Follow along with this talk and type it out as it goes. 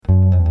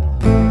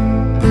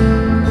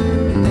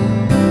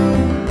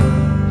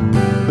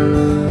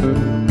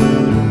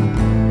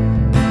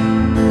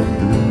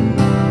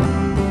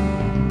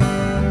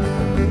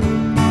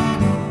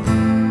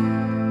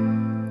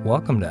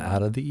Welcome to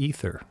Out of the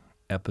Ether,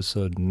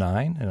 episode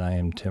 9, and I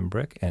am Tim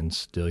Brick, and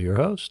still your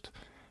host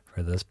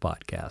for this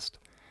podcast.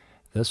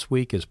 This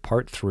week is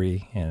part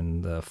 3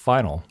 and the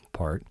final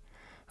part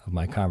of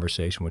my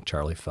conversation with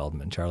Charlie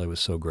Feldman. Charlie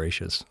was so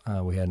gracious.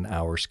 We had an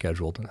hour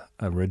scheduled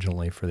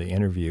originally for the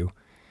interview,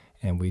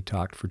 and we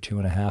talked for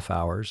 2.5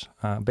 hours.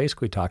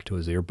 Basically talked till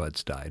his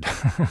earbuds died,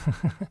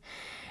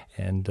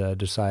 and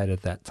decided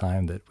at that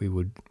time that we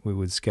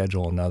would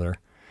schedule another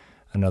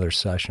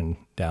session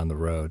down the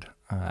road.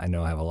 I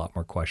know I have a lot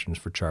more questions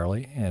for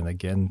Charlie, and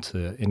again,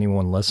 to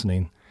anyone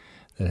listening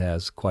that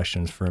has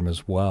questions for him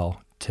as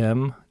well,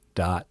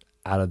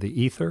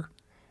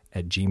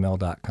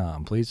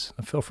 tim.outoftheether@gmail.com. Please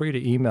feel free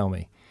to email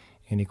me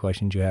any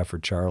questions you have for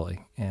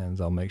Charlie,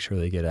 and I'll make sure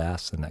they get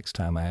asked the next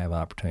time I have an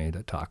opportunity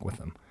to talk with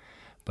him.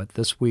 But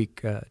this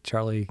week,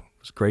 Charlie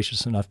was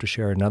gracious enough to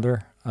share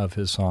another of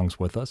his songs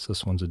with us.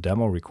 This one's a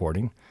demo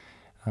recording,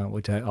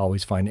 which I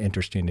always find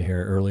interesting to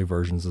hear early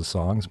versions of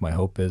songs. My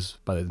hope is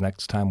by the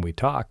next time we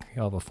talk,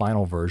 you'll have a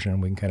final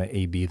version. We can kind of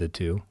A-B the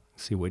two,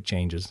 see what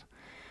changes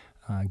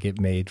get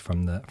made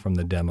from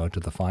the demo to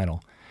the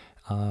final.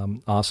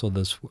 Also,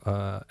 this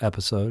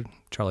episode,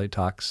 Charlie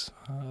talks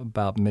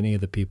about many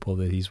of the people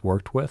that he's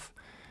worked with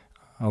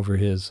over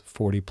his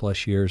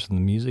 40-plus years in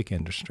the music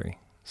industry.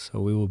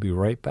 So we will be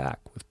right back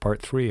with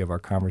part 3 of our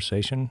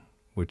conversation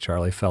with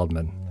Charlie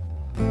Feldman.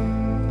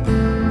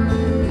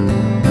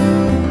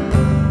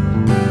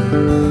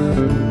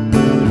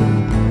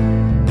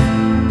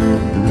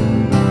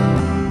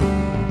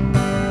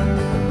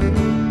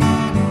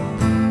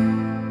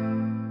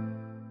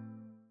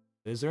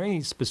 Is there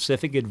any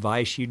specific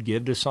advice you'd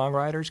give to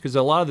songwriters? Because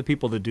a lot of the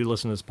people that do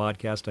listen to this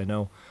podcast, I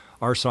know,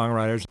 are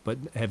songwriters, but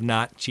have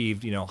not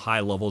achieved,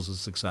 high levels of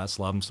success.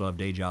 A lot of them still have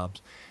day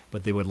jobs,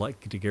 but they would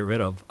like to get rid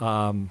of.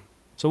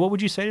 So what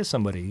would you say to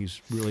somebody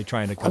who's really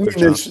trying to cut their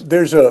chops?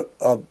 There's a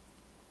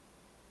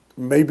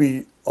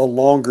maybe a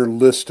longer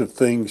list of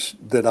things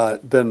that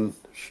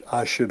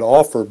I should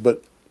offer,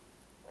 but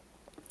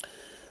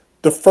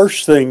the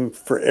first thing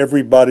for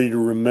everybody to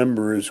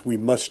remember is we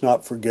must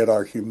not forget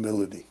our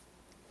humility.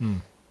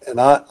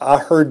 And I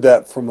heard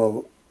that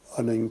from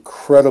an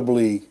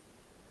incredibly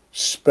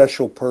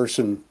special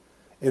person,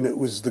 and it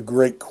was the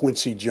great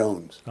Quincy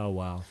Jones. Oh,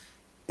 wow.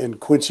 And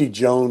Quincy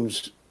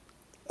Jones,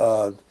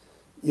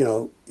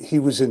 he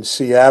was in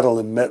Seattle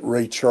and met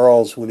Ray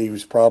Charles when he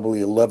was probably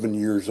 11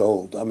 years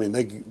old. I mean,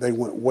 they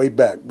went way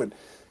back, but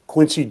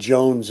Quincy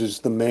Jones is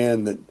the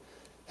man that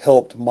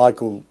helped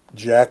Michael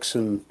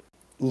Jackson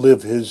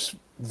live his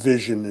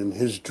vision and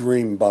his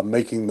dream by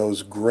making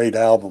those great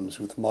albums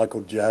with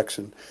Michael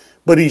Jackson.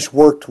 But he's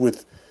worked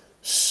with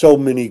so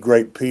many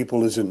great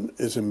people as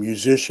a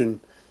musician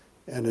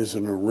and as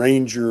an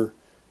arranger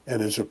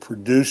and as a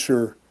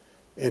producer,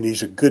 and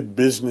he's a good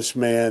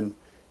businessman.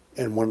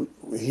 And one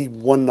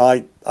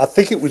night, I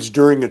think it was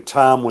during a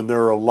time when there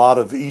were a lot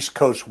of East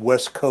Coast,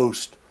 West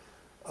Coast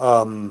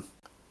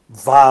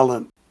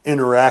violent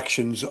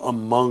interactions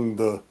among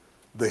the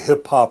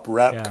hip-hop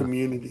rap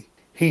community.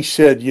 He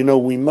said,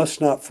 we must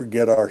not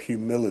forget our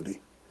humility.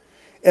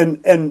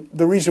 And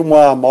the reason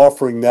why I'm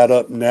offering that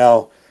up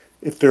now,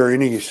 if there are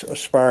any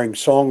aspiring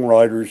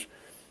songwriters,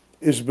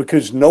 is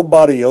because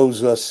nobody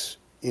owes us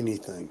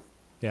anything.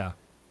 Yeah.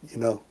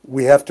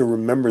 We have to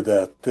remember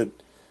that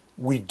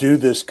we do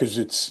this because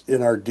it's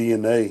in our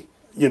DNA.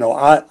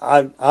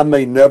 I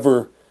may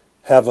never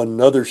have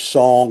another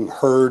song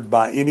heard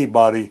by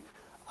anybody.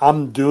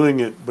 I'm doing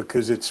it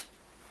because it's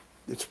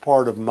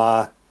part of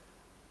my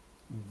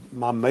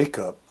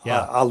makeup.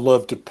 Yeah. I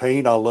love to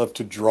paint. I love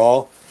to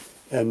draw,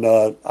 and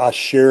I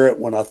share it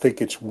when I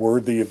think it's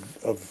worthy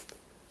of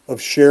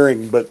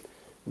sharing. But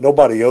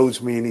nobody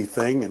owes me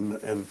anything,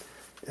 and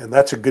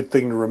that's a good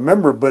thing to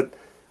remember. But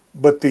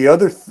the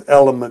other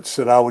elements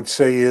that I would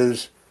say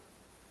is,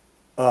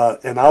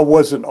 and I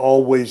wasn't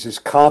always as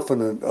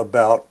confident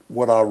about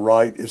what I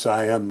write as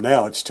I am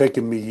now. It's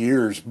taken me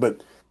years,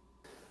 but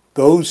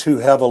those who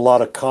have a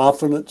lot of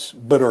confidence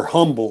but are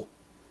humble,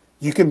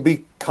 you can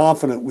be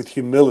confident with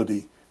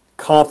humility.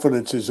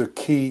 Confidence is a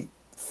key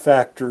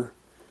factor.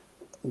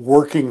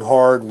 Working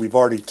hard, we've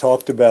already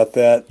talked about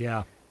that.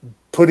 Yeah.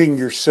 Putting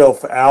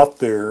yourself out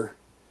there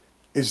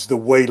is the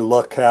way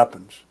luck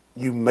happens.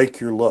 You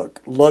make your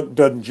luck. Luck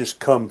doesn't just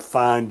come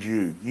find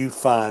you. You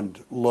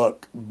find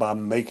luck by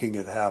making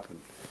it happen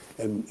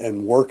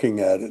and working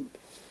at it.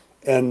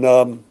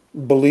 And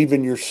believe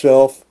in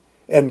yourself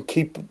and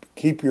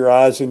keep your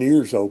eyes and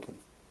ears open.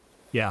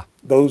 Yeah.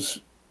 Those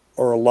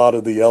are a lot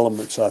of the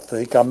elements, I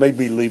think. I may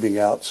be leaving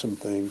out some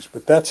things,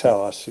 but that's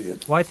how I see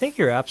it. Well, I think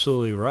you're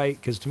absolutely right,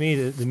 because to me,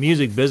 the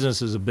music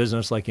business is a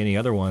business like any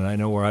other one. I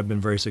know where I've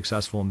been very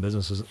successful in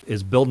business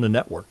is building a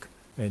network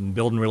and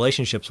building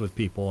relationships with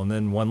people, and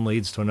then one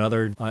leads to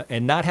another,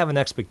 and not having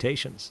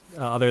expectations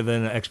other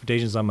than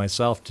expectations on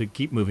myself to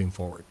keep moving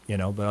forward,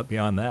 but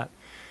beyond that,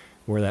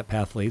 where that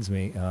path leads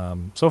me.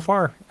 So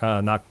far,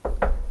 knock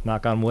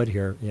on wood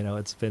here,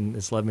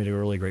 it's led me to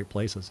really great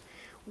places.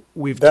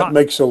 That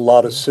makes a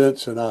lot of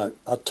sense, and I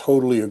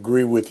totally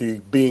agree with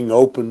you. Being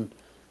open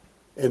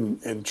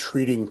and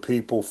treating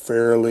people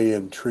fairly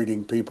and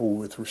treating people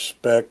with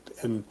respect.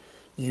 And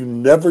you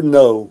never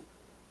know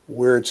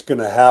where it's going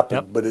to happen,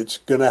 Yep. but it's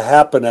going to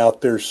happen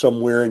out there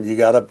somewhere. And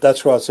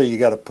that's why I say you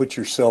got to put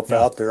yourself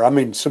Yeah. out there. I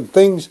mean, some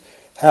things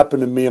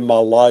happened to me in my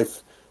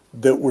life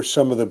that were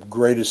some of the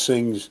greatest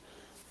things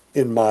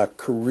in my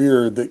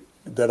career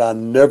that I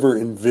never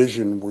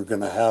envisioned were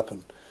going to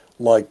happen.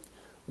 Like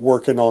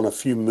working on a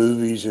few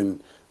movies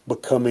and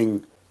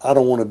becoming, I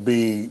don't want to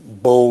be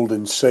bold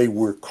and say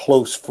we're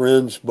close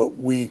friends, but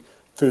we,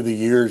 through the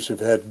years, have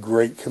had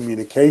great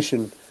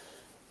communication,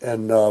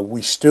 and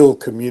we still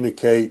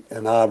communicate,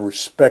 and I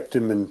respect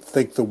him and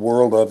think the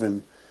world of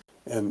him,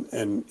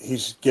 and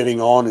he's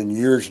getting on in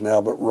years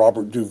now, but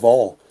Robert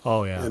Duvall.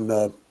 Oh, yeah. And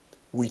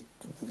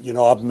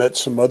I've met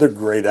some other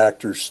great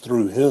actors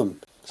through him.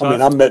 So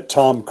I met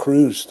Tom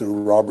Cruise through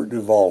Robert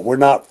Duvall. We're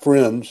not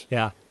friends.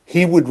 Yeah.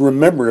 He would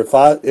remember if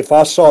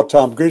I saw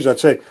Tom Cruise, I'd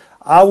say,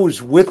 I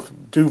was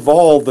with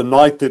Duvall the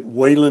night that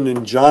Waylon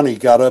and Johnny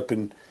got up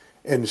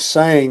and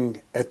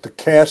sang at the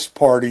cast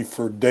party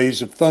for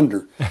Days of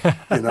Thunder,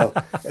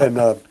 And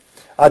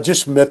I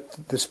just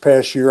met this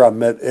past year. I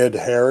met Ed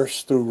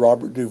Harris through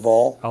Robert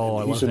Duvall. Oh,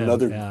 I he's love him,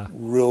 another yeah.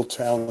 real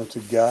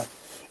talented guy,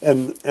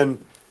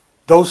 and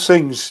those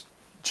things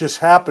just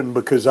happened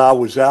because I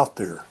was out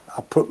there.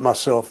 I put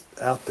myself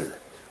out there.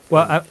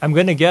 Well, I'm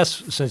going to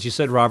guess, since you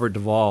said Robert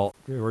Duvall,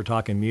 we're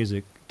talking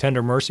music.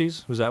 Tender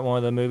Mercies, was that one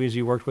of the movies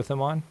you worked with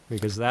him on?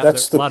 Because That's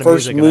there's a the lot of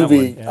first music in that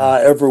movie one. Yeah.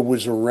 I ever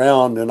was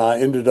around, and I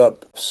ended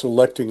up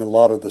selecting a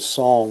lot of the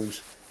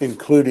songs,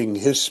 including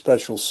his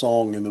special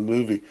song in the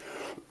movie,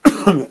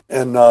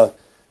 and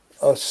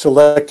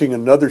selecting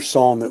another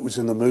song that was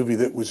in the movie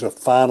that was a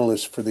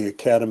finalist for the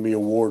Academy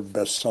Award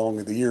Best Song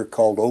of the Year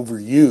called Over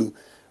You,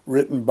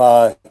 written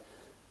by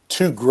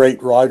two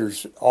great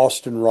writers,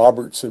 Austin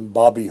Roberts and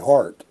Bobby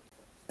Hart.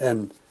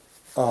 And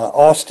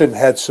Austin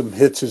had some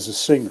hits as a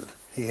singer.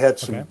 He had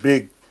some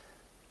big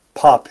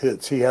pop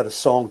hits. He had a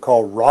song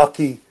called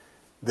Rocky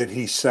that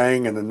he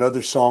sang, and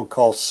another song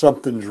called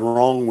Something's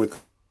Wrong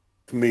with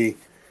Me.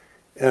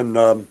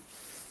 And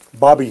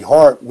Bobby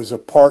Hart was a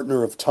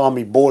partner of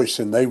Tommy Boyce,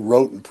 and they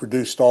wrote and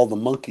produced all the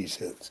Monkees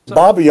hits.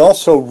 Bobby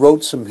also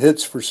wrote some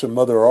hits for some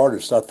other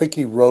artists. I think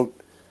he wrote,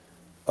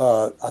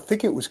 I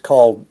think it was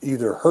called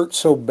either Hurt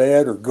So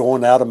Bad or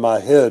Going Out of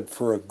My Head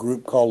for a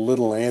group called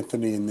Little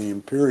Anthony and the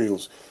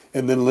Imperials.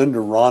 And then Linda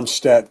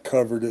Ronstadt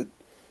covered it.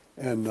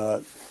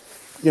 And,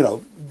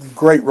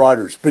 great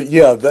writers. But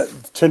yeah,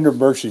 that Tender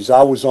Mercies,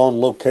 I was on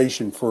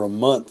location for a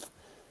month.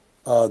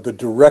 The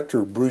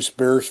director, Bruce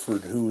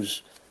Beresford, who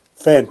was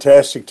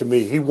fantastic to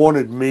me, he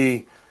wanted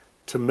me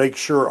to make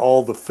sure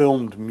all the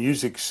filmed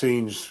music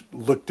scenes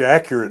looked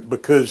accurate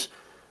because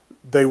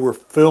they were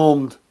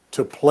filmed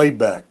to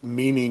playback,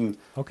 meaning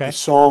the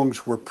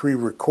songs were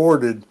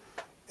pre-recorded,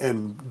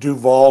 and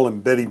Duvall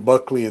and Betty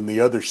Buckley and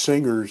the other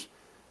singers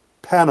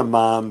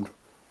pantomimed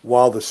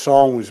while the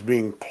song was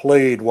being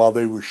played while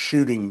they were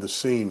shooting the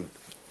scene,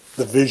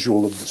 the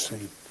visual of the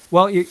scene.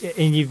 Well,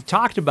 and you've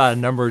talked about a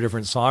number of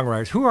different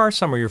songwriters. Who are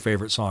some of your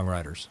favorite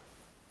songwriters?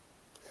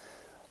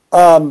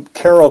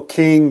 Carole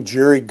King,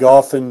 Jerry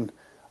Goffin.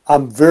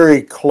 I'm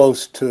very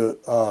close to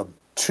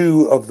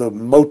two of the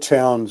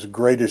Motown's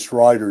greatest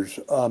writers.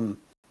 I'm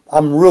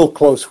real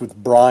close with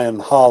Brian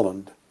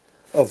Holland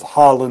of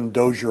Holland,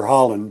 Dozier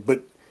Holland,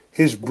 but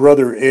his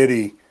brother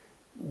Eddie,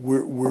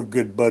 we're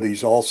good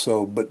buddies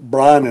also. But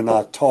Brian and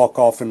I talk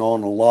off and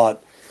on a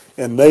lot,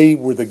 and they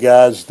were the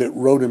guys that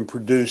wrote and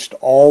produced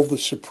all the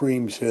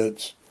Supremes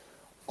hits,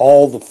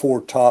 all the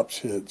Four Tops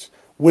hits,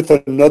 with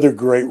another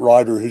great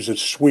writer who's a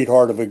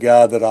sweetheart of a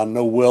guy that I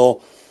know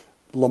well,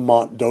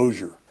 Lamont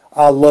Dozier.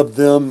 I love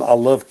them. I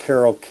love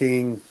Carole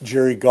King.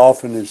 Jerry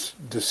Goffin is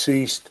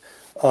deceased.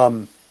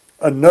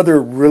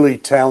 Another really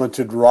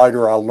talented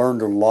writer I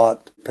learned a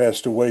lot,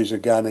 passed away, is a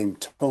guy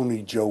named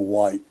Tony Joe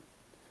White.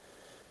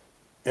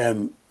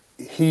 And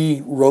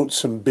he wrote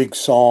some big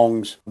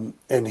songs,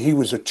 and he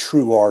was a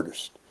true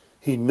artist.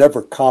 He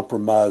never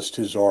compromised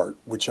his art,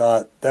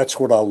 that's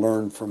what I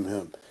learned from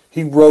him.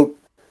 He wrote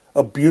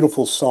a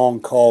beautiful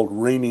song called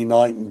Rainy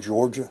Night in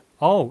Georgia.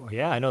 Oh,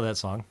 yeah, I know that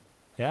song.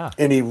 Yeah.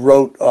 And he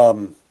wrote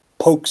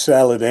Poke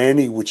Salad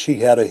Annie, which he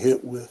had a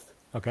hit with.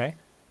 Okay.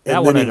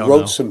 And then he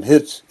wrote some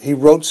hits. He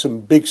wrote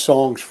some big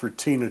songs for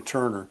Tina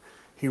Turner.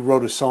 He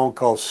wrote a song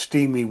called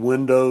Steamy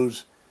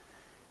Windows,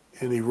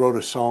 and he wrote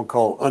a song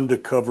called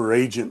Undercover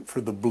Agent for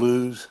the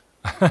Blues.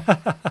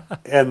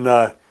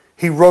 And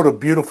he wrote a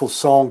beautiful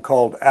song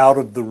called Out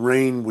of the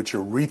Rain, which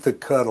Aretha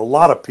cut. A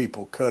lot of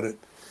people cut it.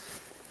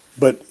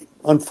 But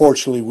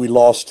unfortunately, we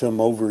lost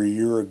him over a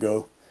year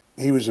ago.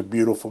 He was a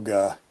beautiful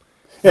guy.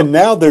 And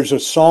now there's a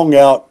song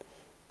out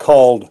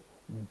called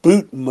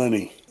Boot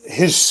Money.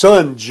 His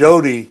son,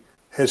 Jody,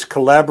 has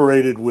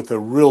collaborated with a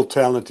real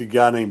talented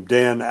guy named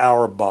Dan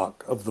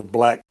Auerbach of the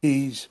Black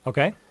Keys.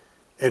 Okay.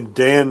 And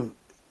Dan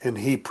and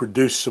he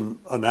produced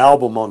an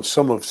album on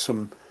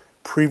some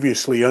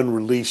previously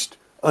unreleased,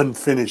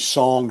 unfinished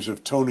songs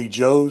of Tony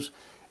Joe's.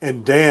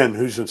 And Dan,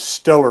 who's a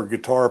stellar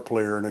guitar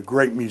player and a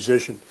great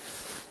musician,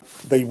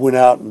 they went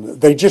out and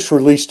they just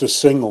released a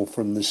single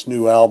from this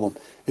new album.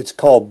 It's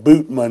called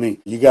Boot Money.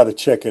 You got to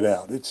check it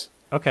out. It's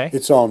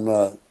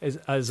on.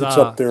 It's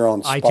up there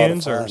on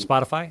iTunes Spotify. or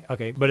Spotify.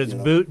 Okay, but it's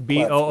Boot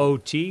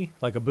BOOT,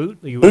 like a boot.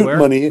 You Boot wear?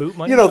 Money. Boot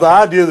money. You know, the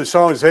idea of the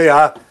song is, hey,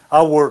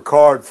 I work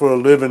hard for a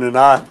living, and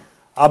I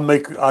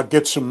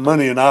get some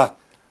money, and I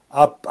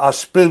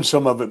spend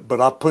some of it,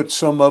 but I put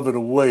some of it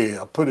away.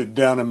 I put it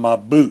down in my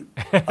boot.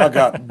 I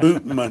got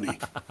boot money.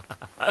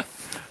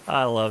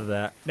 I love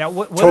that. Now,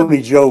 what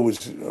Tony Joe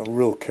was a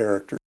real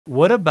character.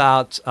 What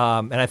about?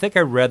 And I think I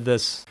read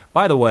this.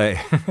 By the way,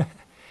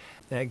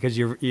 because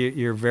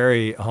you're a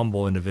very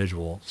humble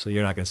individual, so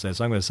you're not going to say it.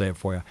 So I'm going to say it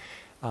for you.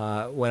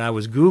 When I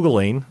was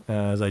Googling,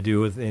 as I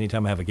do with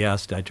anytime I have a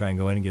guest, I try and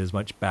go in and get as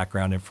much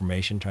background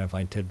information, try and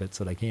find tidbits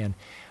that I can.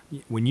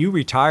 When you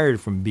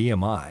retired from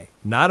BMI,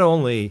 not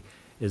only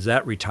is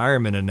that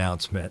retirement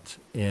announcement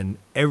in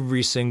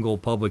every single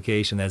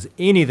publication that has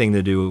anything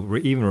to do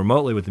even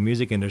remotely with the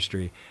music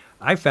industry,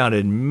 I found it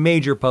in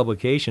major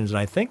publications, and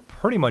I think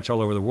pretty much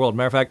all over the world.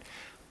 Matter of fact,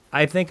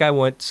 I think I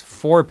went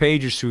 4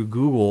 pages through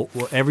Google.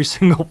 Every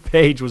single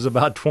page was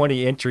about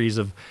 20 entries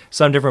of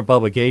some different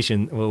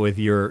publication with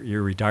your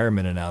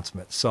retirement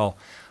announcement. So,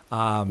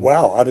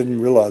 wow, I didn't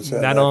realize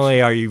that. Not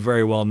only are you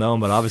very well known,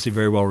 but obviously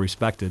very well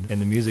respected in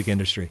the music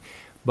industry.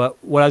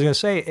 But what I was going to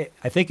say,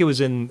 I think it was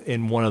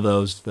in one of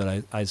those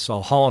that I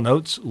saw Hall &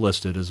 Oates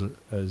listed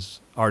as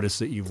artists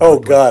that you've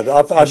worked God,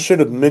 I should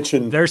have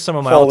mentioned. They're some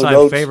of my Hall & all-time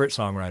Oates. favorite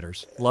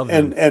songwriters. Love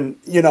them. And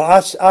you know,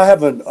 I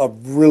have a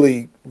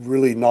really,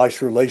 really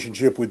nice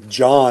relationship with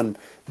John.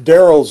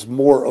 Daryl's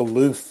more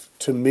aloof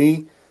to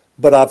me,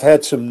 but I've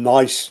had some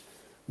nice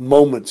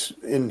moments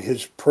in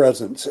his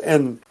presence.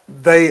 And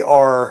they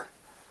are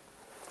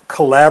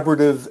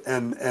collaborative,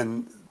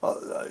 and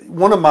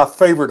one of my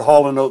favorite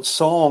Hall & Oates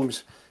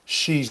songs,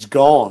 She's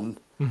Gone.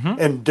 Mm-hmm.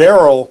 And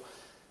Daryl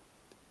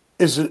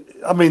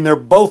they're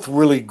both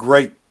really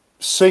great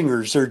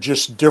singers. They're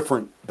just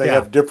different. They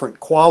have different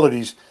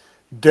qualities.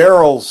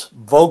 Daryl's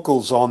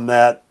vocals on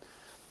that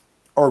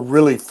are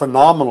really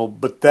phenomenal,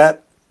 but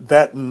that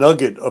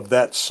nugget of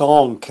that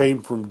song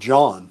came from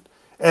John,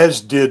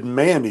 as did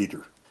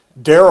Maneater.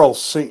 Daryl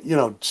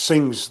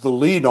sings the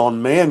lead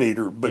on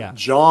Maneater, but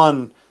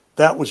John,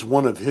 that was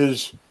one of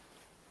his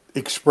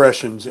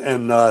expressions,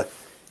 and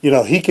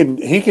he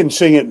can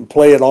sing it and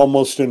play it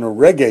almost in a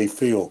reggae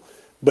feel,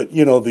 but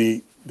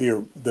the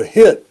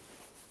hit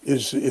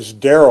is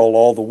Daryl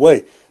all the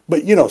way.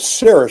 But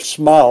Sarah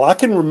Smile, I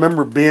can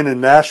remember being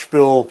in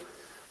Nashville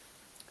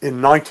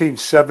in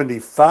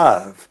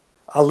 1975.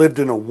 I lived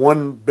in a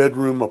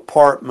 1-bedroom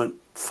apartment,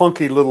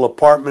 funky little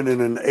apartment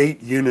in an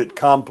 8-unit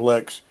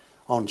complex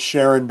on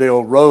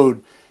Sharondale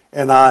Road,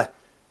 and I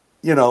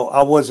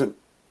wasn't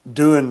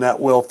doing that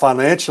well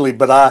financially,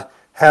 but I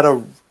had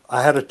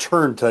a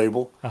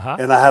turntable,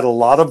 and I had a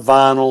lot of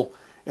vinyl,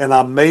 and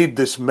I made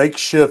this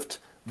makeshift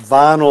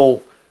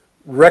vinyl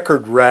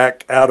record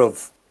rack out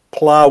of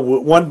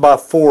plywood,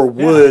 1x4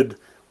 wood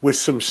with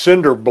some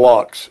cinder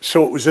blocks.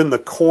 So it was in the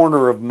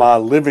corner of my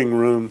living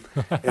room,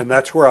 and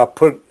that's where I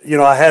put,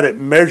 I had it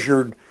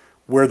measured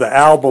where the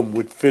album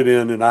would fit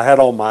in, and I had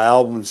all my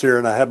albums there,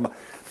 and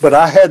but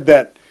I had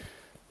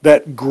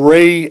that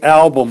gray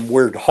album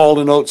where Hall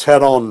 & Oates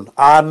had on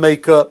eye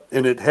makeup,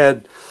 and it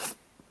had,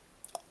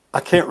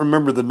 I can't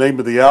remember the name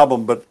of the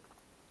album, but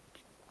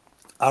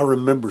I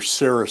remember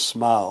Sarah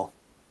Smile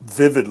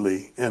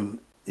vividly, and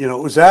it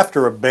was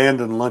after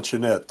Abandoned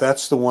Luncheonette.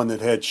 That's the one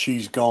that had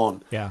She's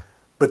Gone. Yeah.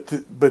 But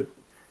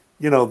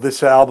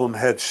this album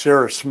had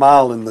Sarah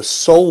Smile, and the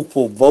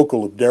soulful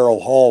vocal of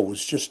Daryl Hall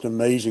was just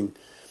amazing.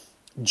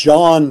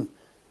 John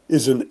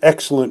is an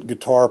excellent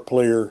guitar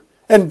player,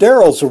 and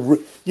Daryl's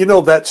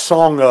that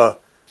song,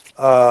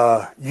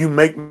 You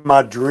Make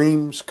My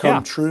Dreams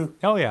Come True.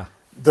 Oh yeah.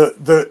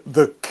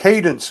 The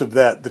cadence of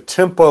that, the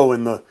tempo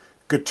and the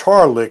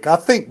guitar lick, I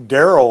think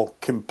Daryl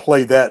can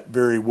play that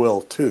very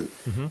well too.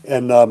 Mm-hmm.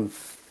 And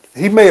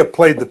he may have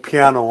played the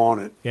piano on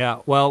it.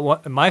 Yeah,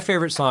 well, my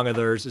favorite song of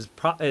theirs is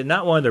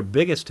not one of their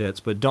biggest hits,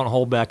 but "Don't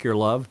Hold Back Your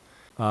Love."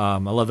 I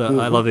love the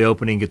I love the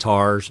opening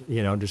guitars,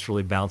 just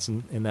really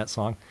bouncing in that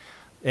song.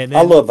 And then,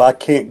 I love "I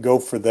Can't Go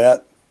for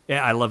That."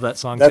 Yeah, I love that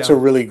song. That's too. a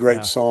really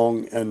great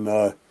song,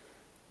 and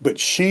but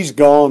She's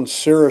Gone,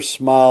 Sarah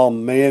Smile,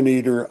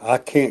 Maneater, I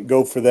Can't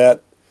Go for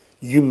That.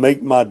 You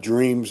Make My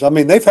Dreams. I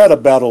mean, they've had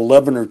about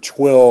 11 or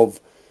 12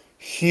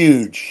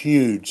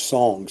 huge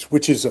songs,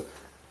 which is a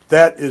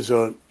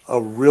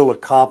real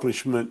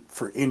accomplishment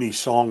for any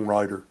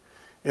songwriter.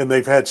 And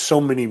they've had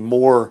so many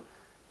more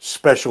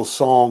special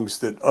songs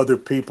that other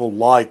people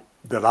like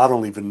that I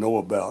don't even know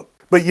about.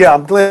 But yeah,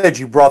 I'm glad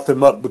you brought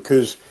them up,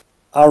 because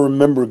I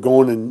remember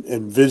going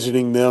and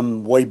visiting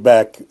them way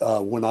back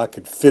when I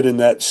could fit in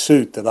that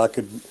suit that I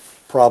could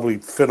probably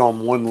fit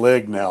on one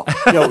leg now.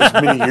 It was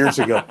many years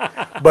ago.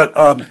 But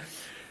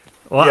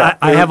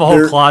I have a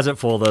whole closet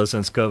full of those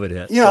since COVID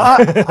hit.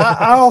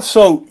 I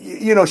also,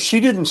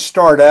 she didn't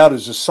start out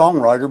as a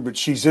songwriter, but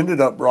she's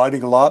ended up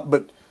writing a lot.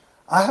 But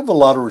I have a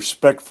lot of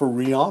respect for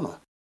Rihanna.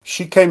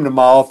 She came to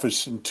my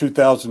office in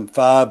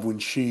 2005 when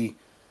she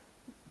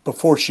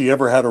before she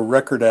ever had a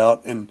record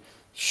out. And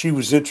she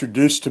was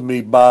introduced to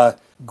me by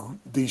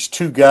these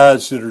two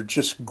guys that are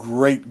just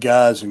great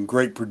guys and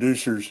great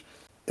producers,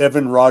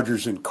 Evan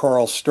Rogers and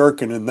Carl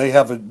Sturken, and they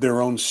have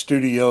their own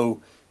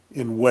studio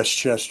in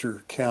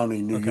Westchester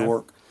County, New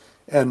York.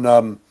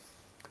 And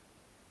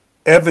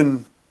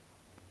Evan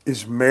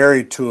is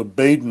married to a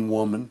Baden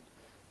woman,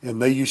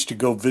 and they used to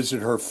go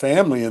visit her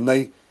family, and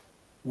they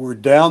were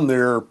down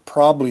there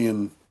probably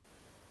in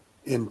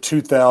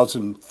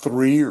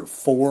 2003 or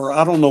 4.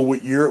 I don't know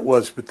what year it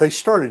was, but they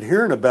started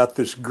hearing about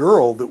this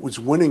girl that was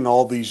winning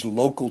all these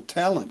local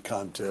talent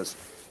contests,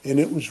 and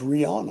it was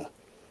Rihanna.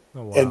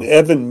 Oh, wow. And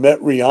Evan met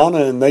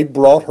Rihanna, and they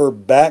brought her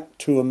back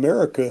to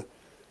America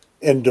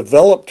and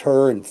developed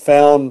her and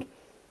found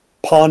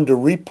Pon de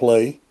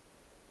Replay,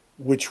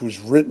 which was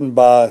written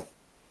by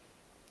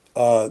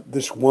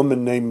this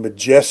woman named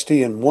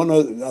Majesty, and one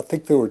other, I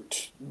think there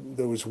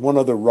was one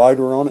other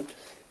writer on it,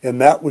 and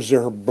that was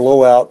her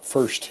blowout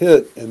first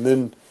hit. And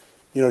then,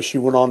 she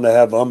went on to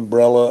have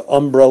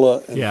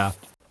Umbrella, and Yeah.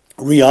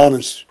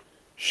 Rihanna's,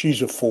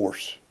 she's a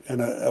force,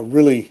 and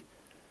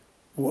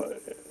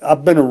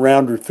I've been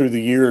around her through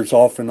the years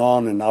off and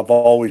on, and I've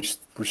always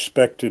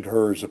respected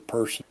her as a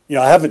person.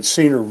 I haven't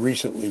seen her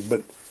recently,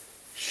 but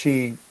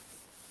she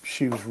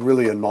was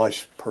really a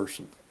nice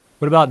person.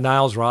 What about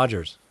Niles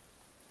Rodgers?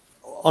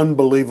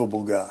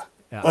 Unbelievable guy.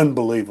 Yeah.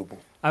 Unbelievable.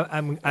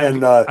 I'm And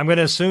going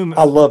to assume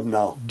I love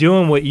Niles.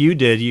 doing what you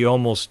did, you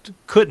almost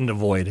couldn't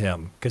avoid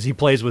him because he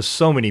plays with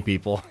so many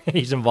people.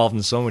 He's involved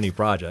in so many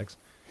projects.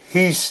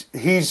 He's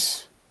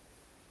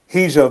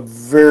a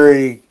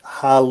very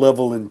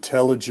high-level,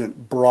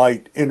 intelligent,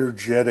 bright,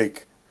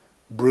 energetic,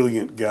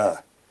 brilliant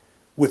guy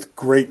with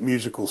great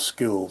musical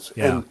skills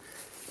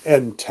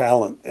and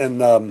talent.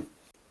 And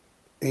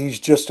he's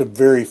just a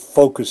very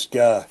focused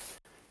guy.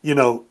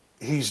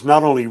 He's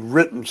not only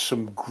written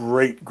some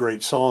great,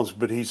 great songs,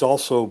 but he's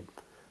also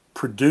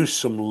produced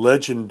some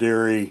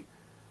legendary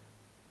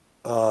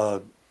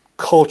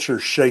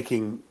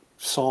culture-shaking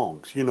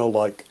songs,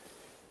 like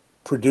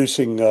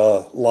producing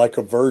Like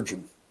a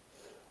Virgin,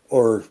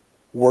 or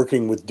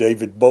working with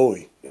David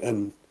Bowie,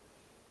 and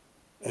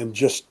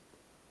just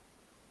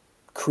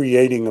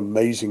creating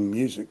amazing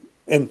music.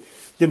 And,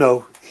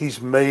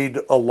 he's made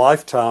a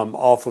lifetime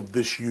off of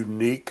this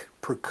unique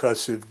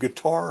percussive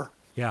guitar.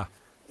 Yeah.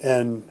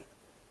 And,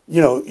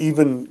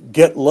 even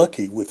Get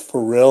Lucky with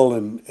Pharrell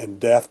and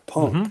Daft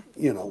Punk,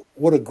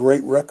 what a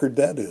great record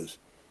that is.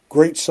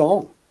 Great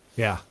song.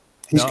 Yeah.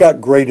 He's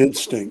got great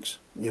instincts,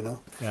 Yeah.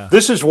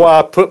 This is why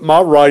I put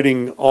my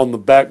writing on the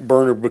back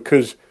burner,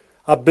 because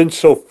I've been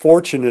so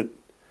fortunate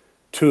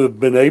to have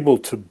been able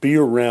to be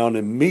around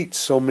and meet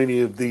so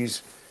many of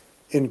these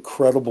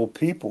incredible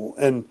people.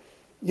 And,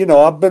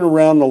 I've been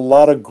around a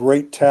lot of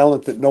great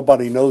talent that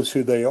nobody knows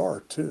who they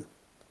are, too.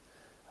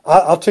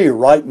 I'll tell you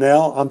right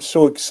now, I'm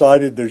so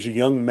excited. There's a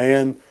young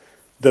man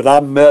that I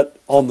met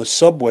on the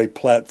subway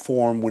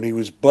platform when he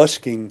was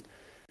busking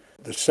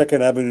the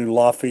 2nd Avenue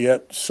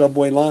Lafayette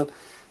subway line.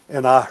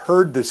 And I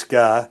heard this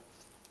guy,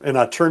 and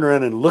I turned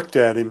around and looked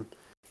at him.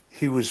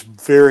 He was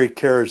very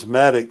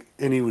charismatic,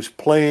 and he was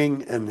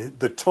playing, and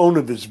the tone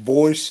of his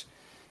voice.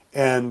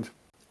 And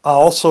I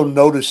also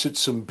noticed that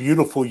some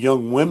beautiful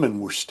young women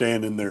were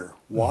standing there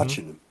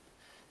watching him,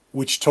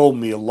 which told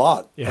me a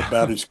lot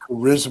about his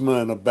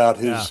charisma and about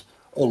his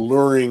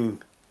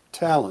alluring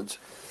talents.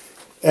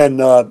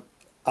 And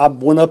I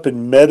went up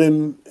and met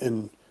him,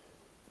 and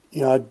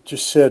I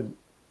just said,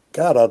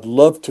 God, I'd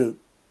love to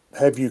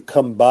have you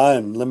come by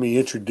and let me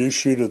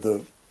introduce you to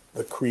the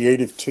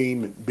creative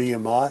team at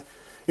BMI.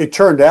 It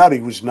turned out he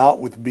was not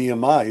with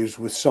BMI. He was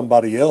with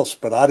somebody else,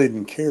 but I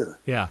didn't care.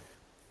 Yeah.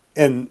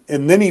 And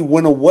then he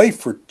went away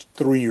for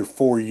 3 or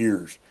 4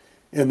 years.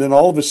 And then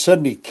all of a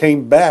sudden he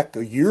came back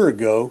a year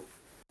ago,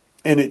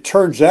 and it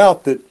turns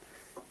out that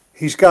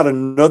he's got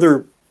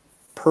another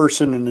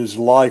person in his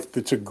life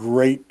that's a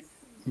great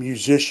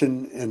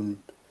musician and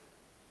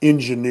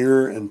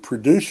engineer and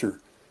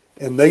producer.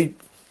 And they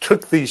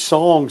took these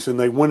songs and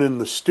they went in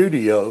the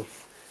studio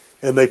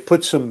and they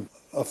put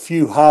a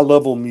few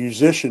high-level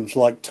musicians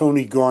like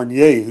Tony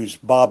Garnier, who's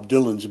Bob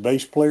Dylan's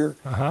bass player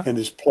and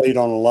has played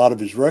on a lot of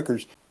his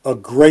records, a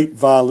great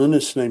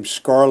violinist named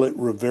Scarlett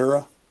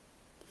Rivera,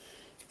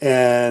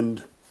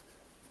 and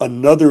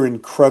another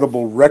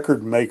incredible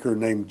record maker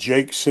named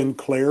Jake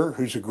Sinclair,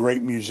 who's a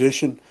great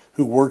musician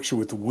who works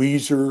with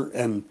Weezer,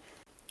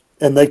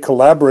 and they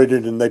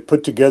collaborated and they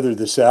put together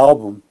this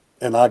album.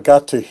 And I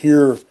got to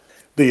hear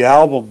the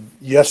album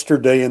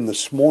yesterday and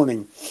this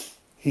morning.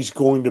 He's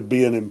going to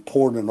be an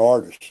important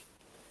artist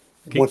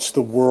once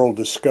the world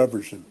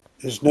discovers him.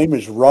 His name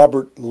is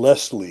Robert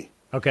Leslie.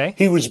 Okay.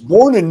 He was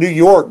born in New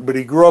York, but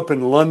he grew up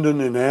in London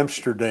and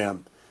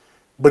Amsterdam.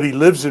 But he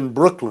lives in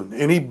Brooklyn.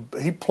 And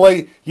he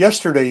played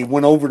yesterday. He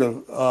went over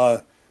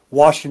to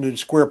Washington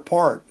Square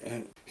Park,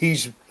 and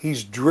he's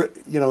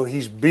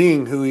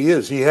being who he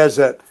is. He has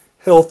that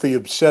healthy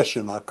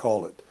obsession, I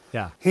call it.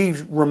 Yeah. He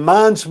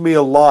reminds me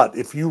a lot,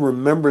 if you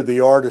remember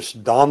the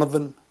artist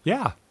Donovan.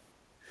 Yeah.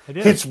 I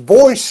did. His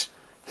voice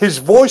his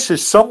voice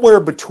is somewhere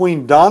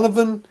between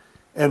Donovan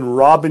and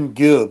Robin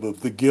Gibb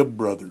of the Gibb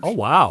brothers. Oh,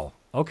 wow.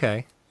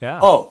 Okay. Yeah.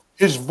 Oh,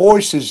 his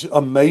voice is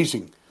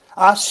amazing.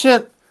 I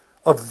sent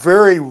a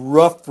very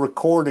rough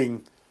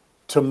recording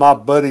to my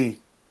buddy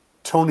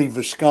Tony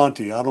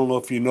Visconti. I don't know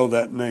if you know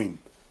that name,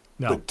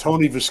 No. but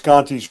Tony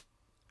Visconti's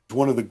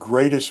one of the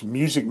greatest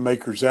music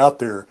makers out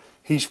there.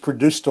 He's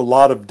produced a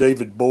lot of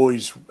David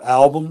Bowie's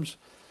albums.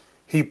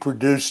 He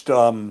produced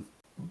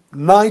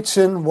Nights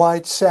in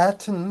White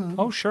Satin.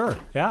 Oh, sure.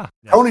 Yeah.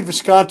 Tony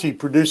Visconti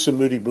produced some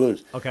Moody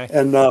Blues. Okay.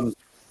 And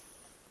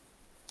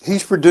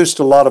he's produced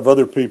a lot of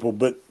other people,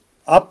 but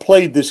I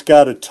played this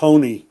guy to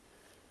Tony,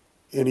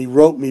 and he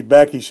wrote me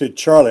back. He said,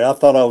 Charlie, I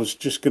thought I was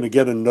just going to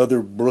get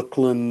another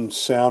Brooklyn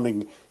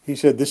sounding. He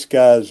said, this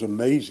guy is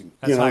amazing.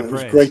 That's high it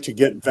was praise. great to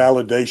get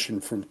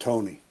validation from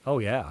Tony. Oh,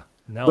 yeah.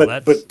 No,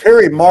 But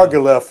Perry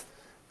Margolef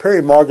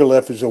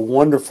is a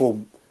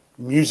wonderful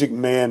music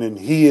man, and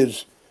he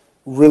has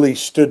really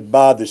stood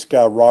by this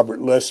guy,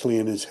 Robert Leslie,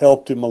 and has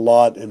helped him a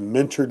lot and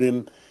mentored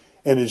him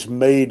and has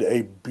made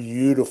a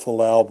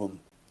beautiful album.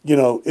 You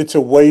know, it's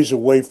a ways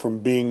away from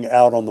being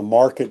out on the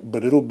market,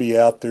 but it'll be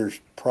out there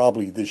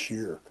probably this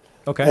year.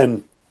 Okay.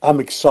 And I'm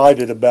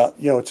excited about,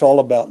 it's all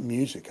about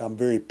music. I'm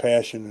very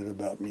passionate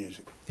about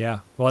music. Yeah.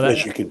 Well,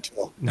 as you can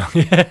tell. No.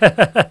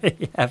 Yeah,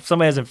 if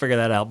somebody hasn't figured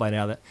that out by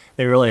now, that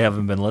they really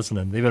haven't been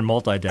listening. They've been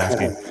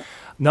multitasking.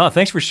 No,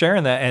 thanks for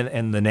sharing that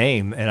and the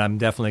name. And I'm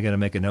definitely going to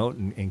make a note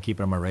and keep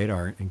it on my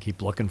radar and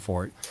keep looking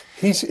for it.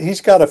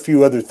 He's got a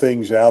few other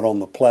things out on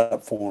the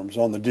platforms,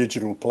 on the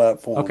digital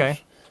platforms.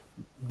 Okay.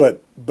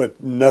 But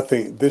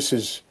nothing. This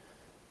is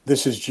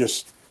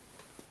just,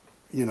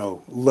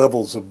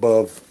 levels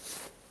above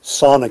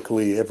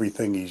sonically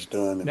everything he's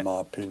done, in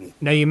my opinion.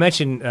 Now, you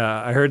mentioned,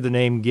 I heard the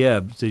name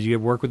Gibb. Did you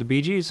work with the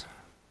Bee Gees?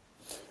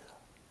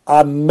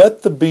 I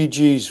met the Bee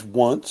Gees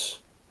once,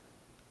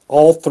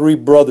 all three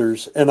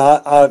brothers, and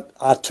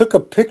I took a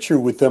picture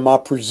with them. I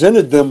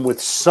presented them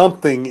with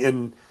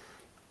something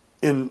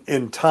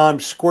in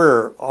Times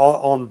Square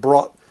on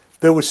Broad.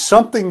 There was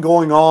something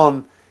going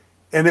on,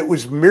 and it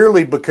was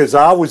merely because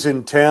I was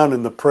in town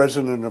and the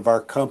president of our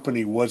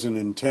company wasn't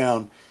in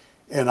town.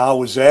 And I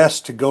was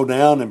asked to go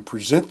down and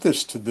present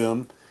this to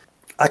them.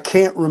 I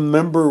can't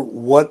remember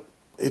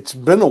it's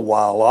been a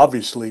while,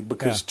 obviously,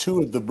 because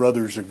two of the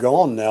brothers are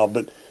gone now.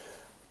 But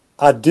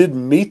I did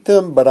meet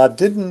them, but I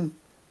didn't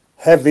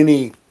have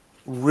any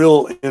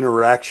real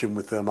interaction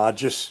with them. I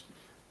just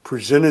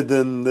presented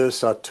them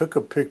this. I took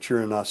a picture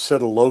and I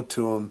said hello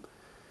to them.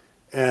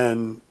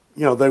 And,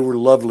 they were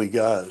lovely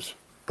guys.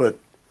 But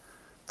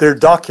their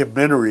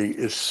documentary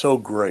is so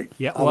great.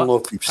 Yeah, I don't know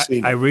if you've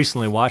seen it. I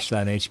recently watched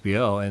that on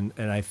HBO,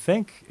 and I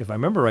think, if I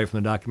remember right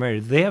from the documentary,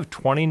 they have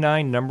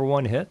 29 number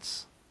one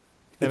hits.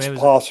 It's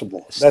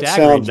possible. That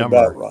Staggering sounds number.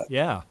 about right.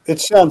 Yeah.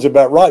 It sounds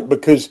about right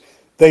because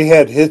they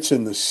had hits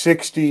in the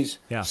 60s,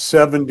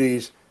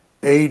 70s,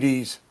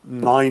 80s,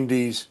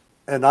 90s,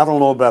 and I don't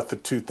know about the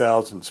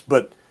 2000s,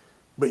 but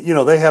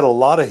they had a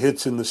lot of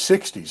hits in the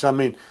 60s. I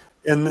mean,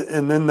 and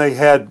then they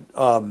had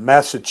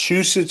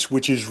Massachusetts,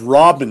 which is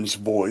Robin's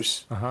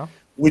voice,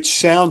 which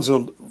sounds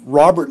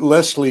Robert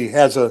Leslie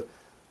has a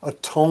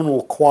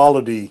tonal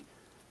quality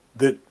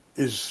that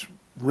is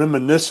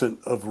reminiscent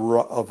of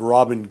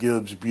Robin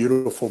Gibb's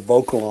beautiful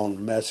vocal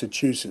on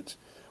Massachusetts.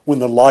 When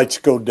the lights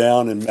go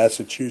down in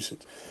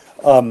Massachusetts,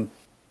 they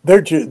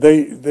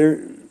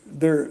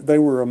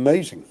were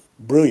amazing,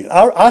 brilliant.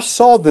 I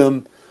saw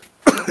them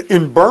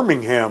in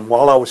Birmingham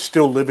while I was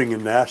still living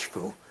in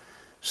Nashville.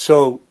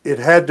 So it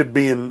had to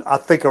be I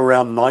think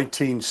around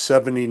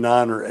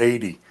 1979 or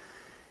 80.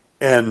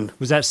 And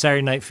was that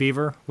Saturday Night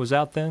Fever was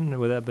out then?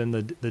 Would that have been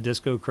the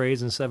disco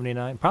craze in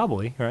 79?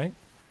 Probably, right?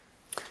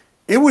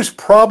 It was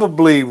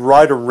probably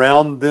right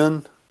around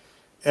then.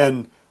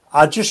 And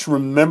I just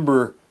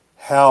remember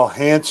how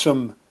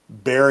handsome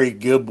Barry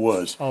Gibb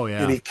was. Oh,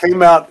 yeah. And he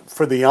came out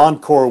for the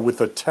encore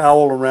with a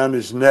towel around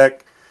his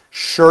neck,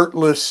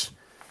 shirtless,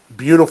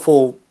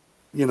 beautiful,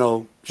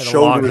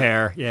 shoulder long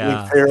hair.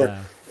 Yeah. hair.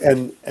 Yeah.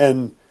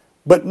 And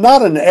but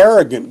not an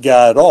arrogant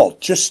guy at all,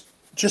 just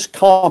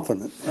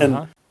confident.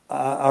 And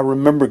I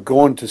remember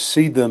going to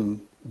see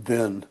them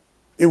then.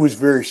 It was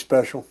very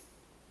special,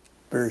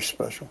 very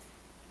special.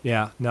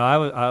 Yeah, no,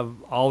 I've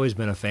always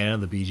been a fan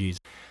of the Bee Gees.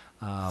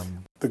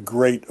 The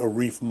great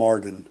Arif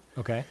Mardin.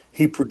 Okay.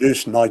 He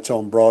produced Nights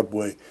on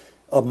Broadway,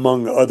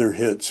 among other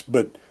hits,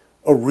 but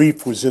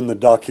Arif was in the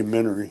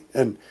documentary.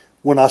 And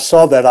when I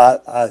saw that,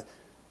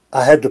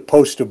 I had to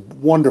post a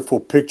wonderful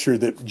picture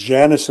that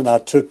Janice and I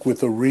took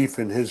with Arif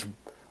and his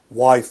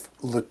wife,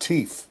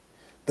 Latif.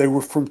 They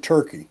were from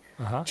Turkey,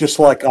 just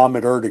like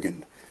Ahmet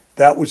Erdogan.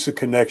 That was the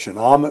connection.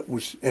 Ahmet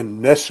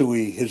and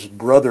Nesui, his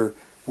brother,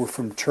 were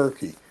from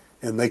Turkey.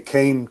 And they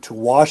came to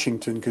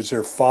Washington because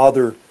their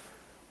father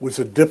was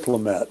a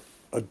diplomat,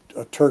 a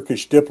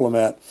Turkish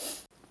diplomat.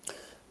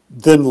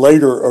 Then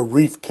later,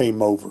 Arif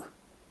came over.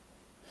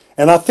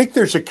 And I think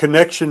there's a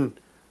connection.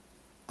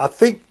 I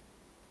think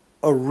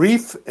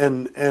Arif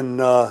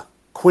and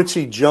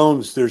Quincy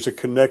Jones, there's a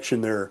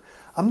connection there.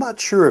 I'm not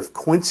sure if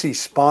Quincy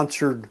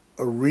sponsored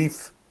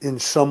Arif in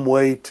some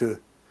way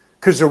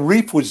because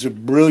Arif was a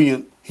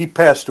brilliant, he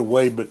passed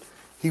away, but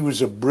he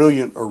was a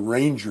brilliant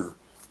arranger,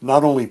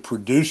 not only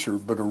producer,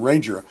 but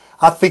arranger.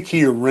 I think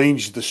he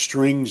arranged the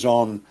strings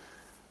on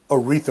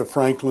Aretha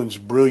Franklin's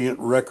brilliant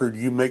record,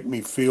 You Make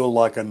Me Feel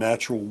Like a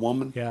Natural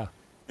Woman. Yeah.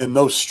 And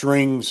those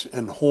strings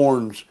and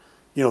horns,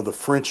 the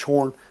French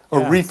horn,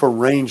 Yeah. Arif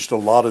arranged a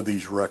lot of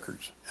these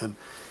records. And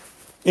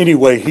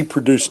anyway, he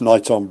produced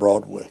Nights on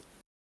Broadway.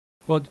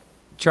 Well,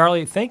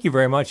 Charlie, thank you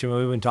very much.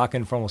 We've been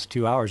talking for almost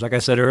 2 hours. Like I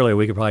said earlier,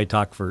 we could probably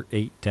talk for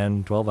 8,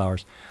 10, 12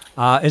 hours.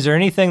 Is there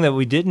anything that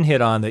we didn't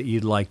hit on that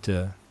you'd like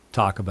to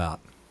talk about?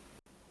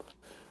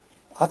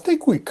 I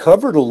think we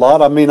covered a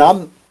lot. I mean,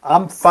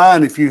 I'm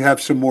fine if you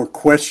have some more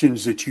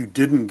questions that you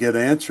didn't get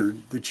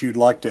answered that you'd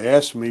like to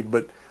ask me,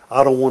 but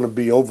I don't want to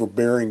be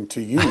overbearing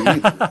to you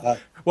either.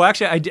 Well,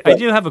 actually, I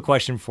do have a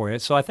question for you.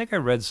 So I think I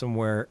read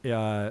somewhere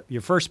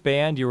your first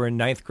band, you were in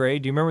 9th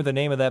grade. Do you remember the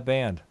name of that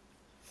band?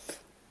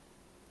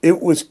 It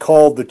was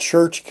called the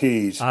Church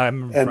Keys.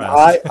 I'm and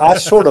impressed. I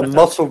sort of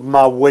muscled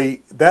my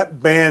way.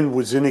 That band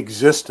was in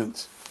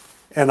existence,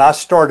 and I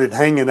started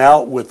hanging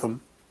out with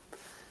them,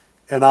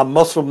 and I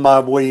muscled my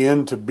way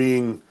into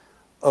being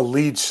a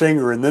lead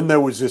singer. And then there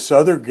was this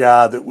other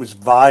guy that was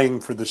vying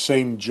for the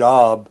same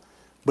job,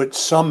 but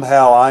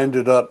somehow I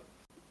ended up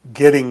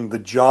getting the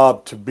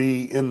job to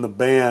be in the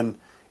band.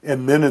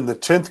 And then in the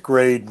 10th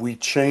grade, we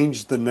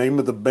changed the name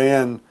of the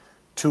band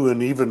to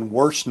an even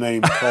worse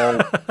name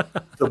called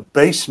the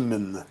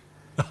Bassmen,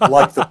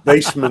 like the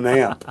Bassman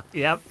amp.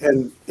 Yep.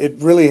 And it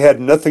really had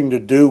nothing to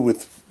do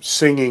with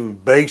singing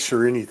bass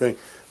or anything.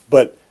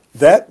 But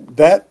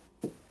that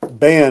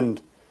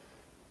band,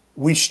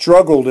 we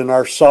struggled in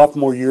our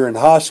sophomore year in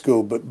high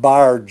school, but by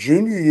our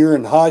junior year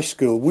in high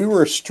school, we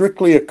were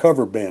strictly a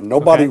cover band.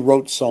 Nobody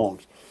wrote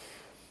songs.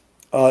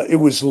 It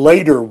was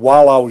later,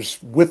 while I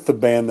was with the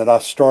band, that I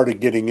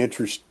started getting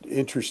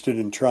interested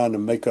in trying to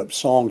make up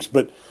songs.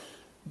 But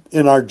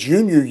in our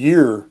junior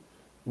year,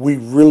 we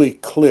really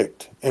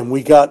clicked, and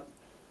we got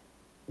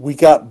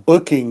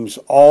bookings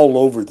all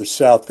over the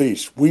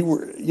Southeast. We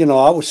were,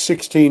 I was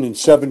 16 and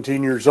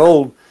 17 years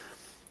old.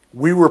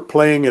 We were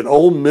playing at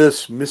Ole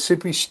Miss,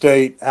 Mississippi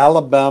State,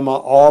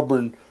 Alabama,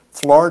 Auburn,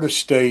 Florida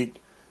State,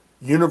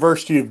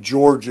 University of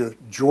Georgia,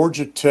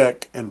 Georgia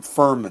Tech, and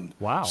Furman.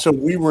 Wow. So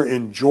we were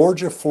in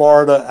Georgia,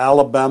 Florida,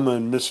 Alabama,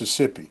 and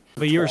Mississippi.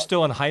 But you were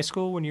still in high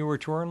school when you were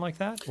touring like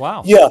that?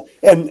 Wow. Yeah,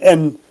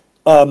 and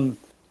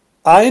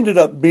I ended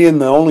up being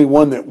the only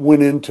one that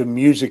went into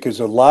music as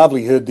a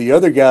livelihood. The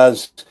other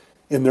guys,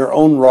 in their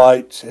own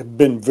rights, have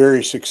been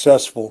very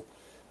successful.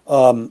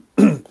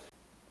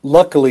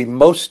 Luckily,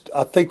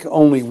 I think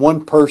only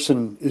one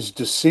person is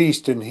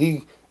deceased, and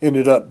he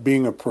ended up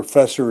being a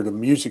professor at a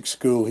music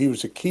school. He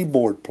was a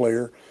keyboard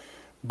player.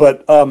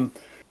 But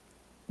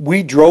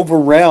we drove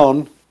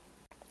around,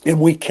 and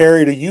we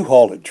carried a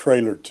U-Haul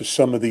trailer to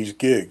some of these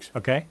gigs.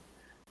 Okay.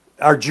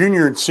 Our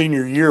junior and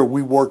senior year,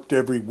 we worked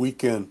every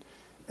weekend.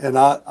 And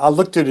I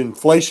looked at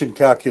inflation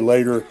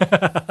calculator.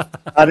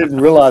 I didn't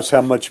realize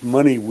how much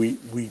money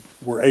we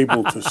were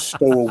able to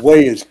stow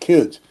away as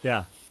kids.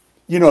 Yeah.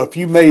 If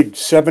you made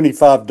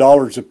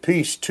 $75 a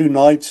piece 2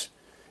 nights,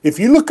 if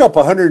you look up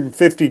 $150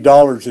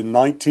 in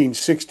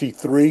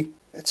 1963,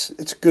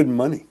 it's good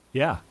money.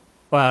 Yeah.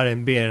 Well,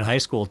 and being in high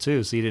school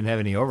too, so you didn't have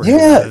any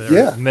overhead.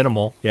 Yeah.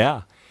 Minimal.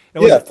 Yeah.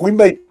 If we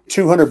made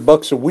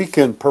 $200 a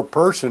weekend per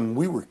person,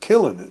 we were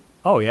killing it.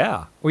 Oh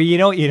yeah.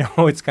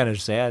 Well, it's kind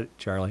of sad,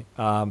 Charlie.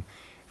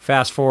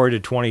 Fast forward to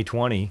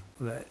 2020.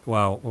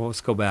 Well,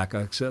 let's go back.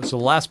 So the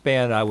last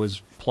band I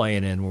was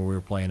playing in, where we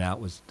were playing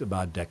out, was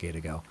about a decade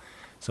ago.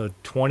 So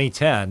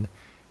 2010.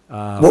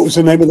 What was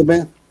the name of the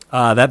band?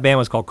 That band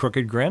was called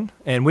Crooked Grin,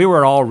 and we were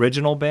an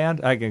all-original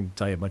band. I can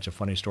tell you a bunch of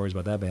funny stories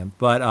about that band.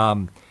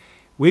 But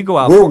we go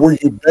out. Where were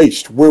you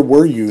based? Where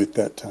were you at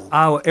that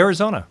time?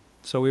 Arizona.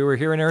 So we were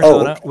here in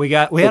Arizona. Oh,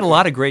 okay. We had a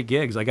lot of great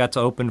gigs. I got to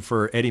open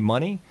for Eddie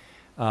Money.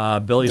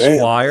 Billy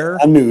Squire.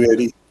 I knew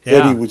Eddie.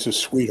 Yeah. Eddie was a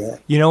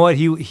sweetheart. You know what?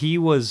 He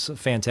was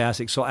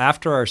fantastic. So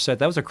after our set,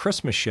 that was a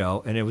Christmas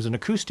show, and it was an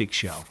acoustic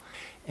show.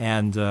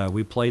 And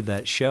we played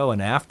that show,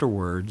 and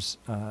afterwards,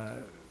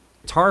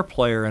 guitar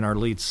player and our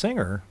lead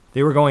singer,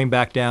 they were going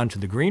back down to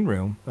the green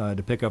room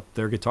to pick up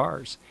their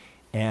guitars.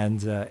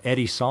 And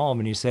Eddie saw them,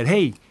 and he said,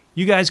 "Hey,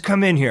 you guys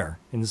come in here."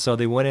 And so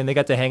they went in. They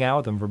got to hang out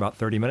with him for about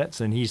 30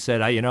 minutes. And he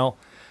said, I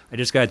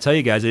just got to tell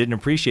you guys, I didn't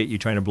appreciate you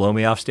trying to blow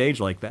me off stage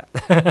like that.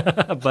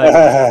 But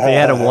they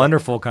had a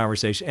wonderful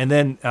conversation. And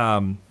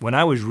then when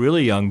I was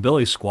really young,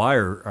 Billy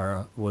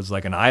Squire was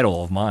like an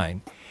idol of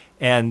mine.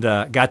 And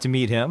got to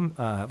meet him.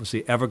 Let's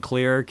see,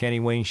 Everclear, Kenny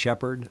Wayne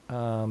Shepherd.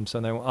 Those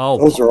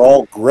are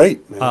all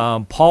great,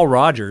 man. Paul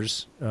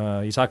Rogers,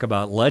 you talk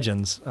about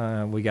legends.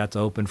 We got to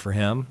open for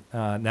him.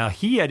 Now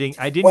I didn't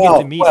get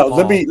to meet Paul.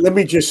 Let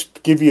me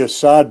just give you a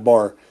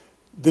sidebar.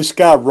 This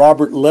guy,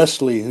 Robert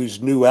Leslie,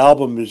 whose new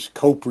album is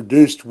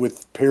co-produced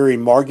with Perry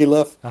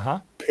Margulief,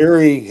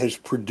 Perry has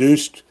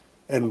produced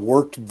and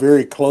worked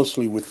very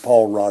closely with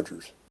Paul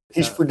Rogers.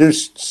 He's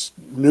produced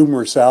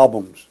numerous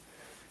albums.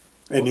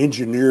 and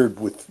engineered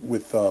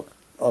with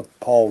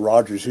Paul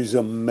Rogers, who's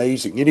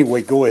amazing.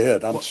 Anyway, go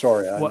ahead. I'm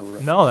sorry.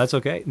 No, that's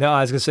okay. No,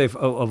 I was going to say,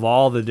 of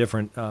all the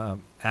different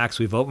acts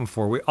we've opened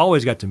for, we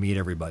always got to meet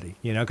everybody,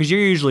 because you're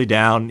usually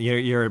down,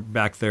 you're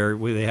back there.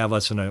 They have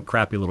us in a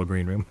crappy little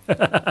green room.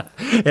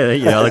 And,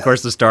 of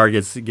course, the star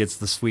gets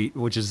the suite,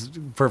 which is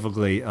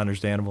perfectly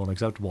understandable and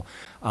acceptable.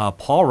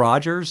 Paul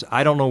Rogers,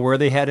 I don't know where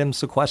they had him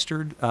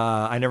sequestered.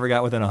 I never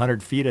got within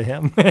 100 feet of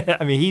him.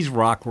 I mean, he's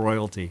rock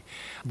royalty.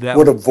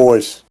 What a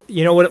voice.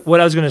 What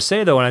I was going to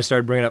say, though, when I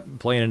started bringing up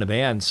playing in a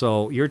band,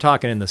 so you're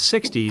talking in the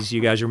 60s, you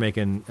guys are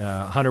making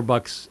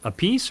 $100 a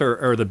piece,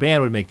 or the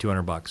band would make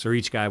 $200, or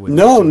each guy would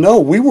No,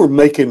 we were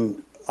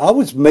making, I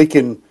was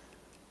making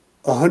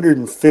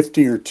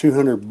 $150 or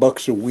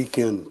 $200 a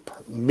weekend.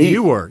 Me.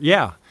 You were,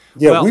 yeah.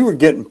 Yeah, well, we were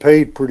getting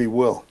paid pretty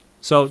well.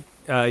 So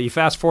you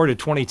fast forward to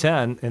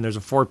 2010, and there's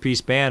a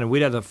 4-piece band, and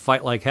we'd have to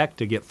fight like heck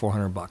to get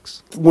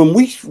 $400.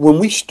 When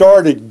we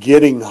started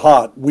getting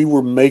hot, we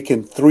were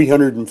making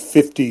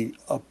 $350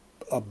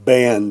 a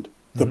band.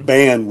 The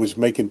band was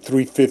making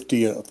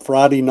 $350 a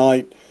Friday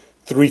night,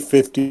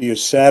 $350 a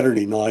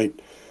Saturday night.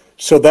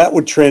 So that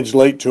would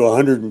translate to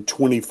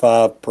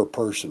 $125 per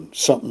person,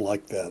 something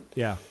like that.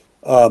 Yeah.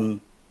 We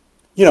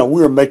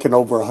were making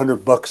over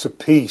 $100 a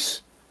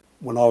piece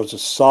when I was a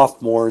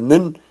sophomore, and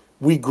then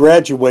we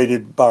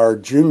graduated by our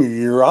junior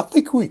year. I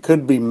think we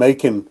could be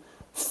making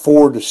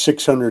 $400 to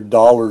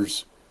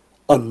 $600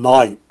 a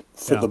night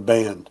for the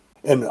band.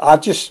 And I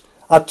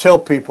tell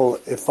people,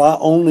 if I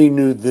only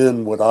knew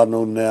then what I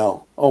know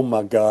now, oh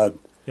my God,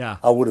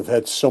 I would have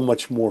had so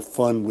much more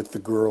fun with the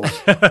girls.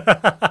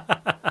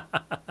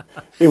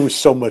 It was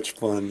so much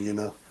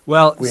fun,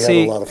 Well, we had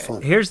a lot of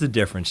fun. Here's the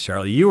difference,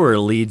 Charlie. You were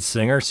a lead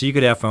singer, so you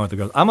could have fun with the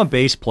girls. I'm a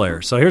bass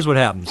player, so here's what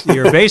happens.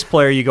 You're a bass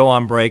player, you go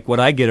on break. What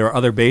I get are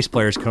other bass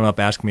players coming up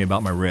asking me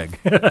about my rig.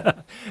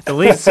 The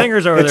lead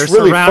singers over there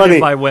really surrounded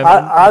funny. by women.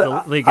 I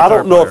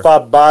don't know if I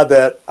buy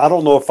that. I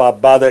don't know if I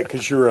buy that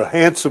because you're a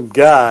handsome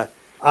guy.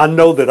 I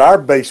know that our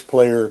bass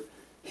player,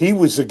 he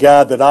was the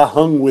guy that I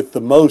hung with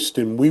the most,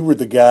 and we were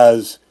the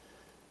guys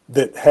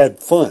that had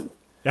fun.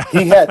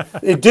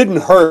 It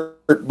didn't hurt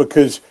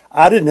because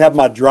I didn't have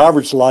my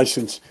driver's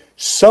license.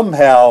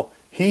 Somehow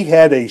he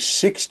had a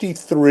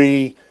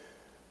 63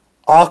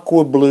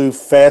 aqua blue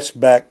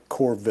fastback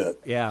Corvette.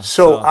 Yeah.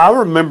 So I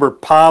remember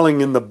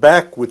piling in the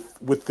back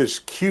with this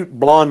cute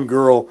blonde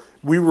girl.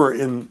 We were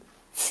in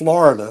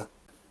Florida,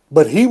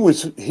 but he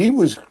was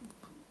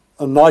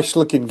a nice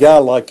looking guy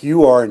like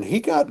you are, and he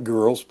got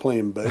girls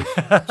playing bass.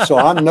 So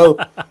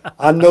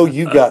I know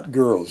you got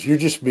girls. You're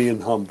just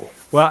being humble.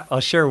 Well, I'll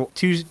share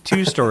two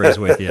stories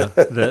with you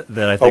that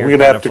I think are we going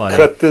to have to funny.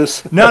 Cut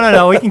this?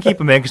 No. We can keep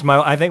them in because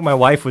I think my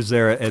wife was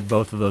there at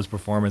both of those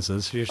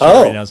performances. She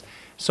already knows.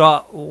 So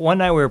one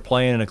night we were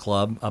playing in a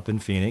club up in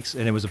Phoenix,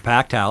 and it was a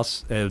packed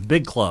house. It was a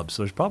big club,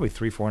 so there's probably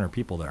 300-400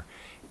 people there.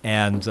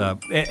 And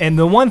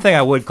the one thing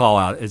I would call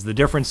out is the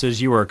difference is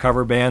you were a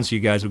cover band, so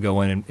you guys would go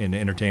in and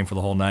entertain for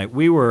the whole night.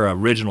 We were an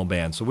original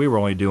band, so we were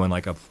only doing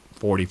like a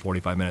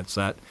 45-minute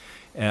set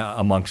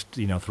amongst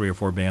 3 or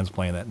 4 bands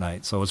playing that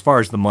night. So as far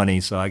as the money,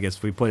 so I guess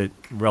if we put it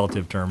in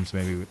relative terms,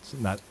 maybe it's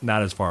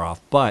not as far off.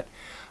 But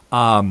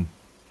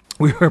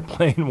we were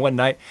playing one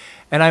night,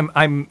 and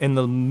I'm in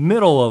the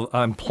middle of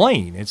I'm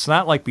playing. It's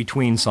not like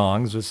between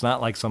songs. It's not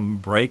like some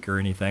break or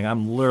anything.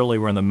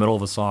 We're in the middle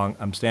of a song.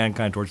 I'm standing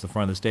kind of towards the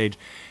front of the stage,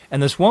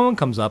 and this woman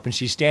comes up, and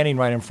she's standing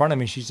right in front of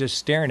me. She's just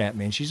staring at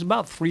me, and she's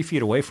about 3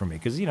 feet away from me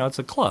because it's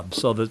a club,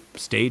 so the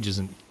stage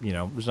isn't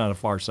there's not a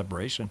far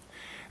separation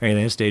or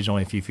anything. The stage is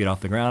only a few feet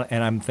off the ground,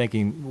 and I'm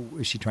thinking,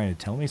 is she trying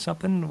to tell me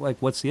something? Like,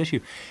 what's the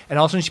issue? And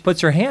all of a sudden, she puts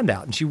her hand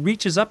out, and she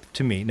reaches up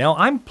to me. Now,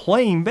 I'm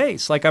playing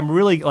bass. Like, I'm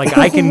really,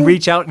 I can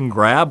reach out and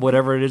grab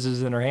whatever it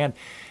is in her hand.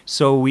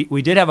 So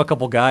we did have a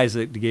couple guys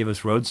that gave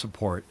us road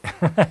support,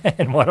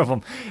 and one of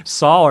them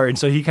saw her, and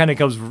so he kind of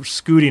comes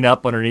scooting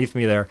up underneath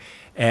me there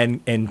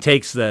and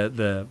takes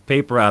the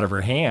paper out of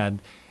her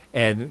hand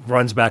and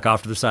runs back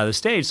off to the side of the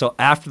stage. So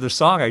after the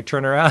song, I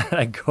turn around, and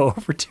I go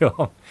over to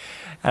him,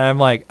 and I'm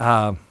like,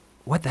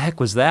 what the heck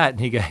was that?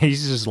 And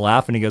he's just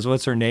laughing. He goes,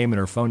 what's her name and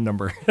her phone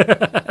number?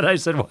 And I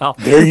said, well,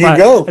 there you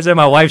go. I said,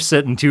 my wife's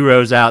sitting 2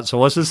 rows out, so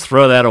let's just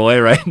throw that away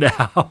right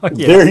now.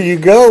 There you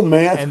go,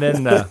 man. And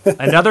then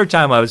another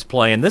time I was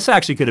playing, this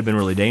actually could have been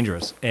really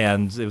dangerous.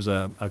 And it was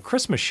a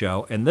Christmas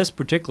show, and this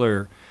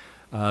particular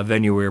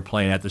venue we were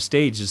playing at, the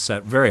stage is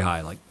set very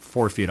high, like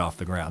 4 feet off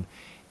the ground.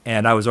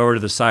 And I was over to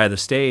the side of the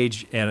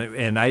stage,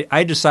 and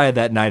I decided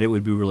that night it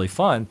would be really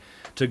fun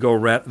to go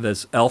rent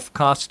this elf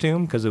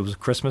costume because it was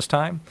Christmas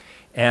time.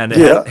 And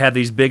it had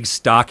these big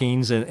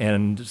stockings,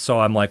 and so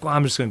I'm like, well,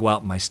 I'm just going to go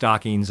out in my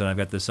stockings, and I've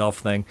got this elf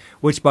thing,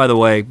 which, by the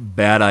way,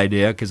 bad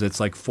idea because it's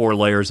like 4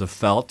 layers of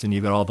felt, and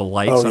you've got all the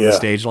lights on the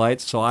stage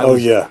lights. So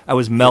I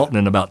was melting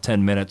in about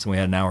 10 minutes, and we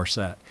had an hour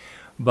set.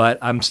 But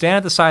I'm standing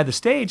at the side of the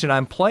stage, and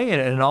I'm playing,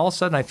 and all of a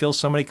sudden I feel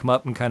somebody come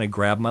up and kind of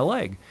grab my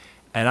leg.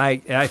 And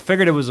I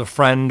figured it was a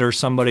friend or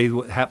somebody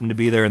who happened to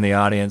be there in the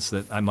audience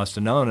that I must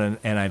have known.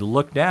 And I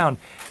looked down,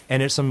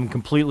 and it's some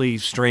completely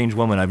strange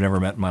woman I've never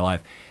met in my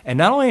life. And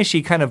not only has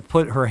she kind of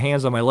put her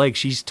hands on my leg,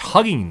 she's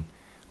tugging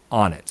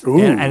on it.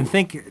 And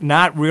think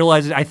not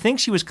realizing, I think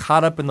she was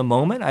caught up in the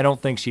moment. I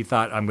don't think she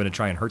thought, I'm going to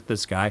try and hurt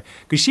this guy,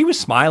 because she was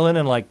smiling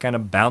and like kind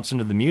of bouncing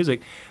to the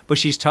music, but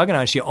she's tugging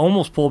on it. She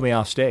almost pulled me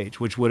off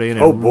stage, which would have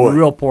ended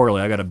real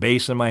poorly. I got a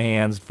bass in my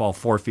hands, fall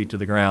 4 feet to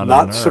the ground.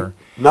 Not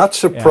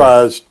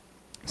surprised. Yeah.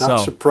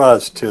 Not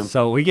surprised, Tim.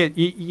 So we get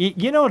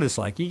you know what it's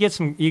like. You get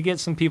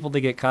some people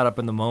that get caught up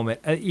in the moment.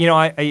 I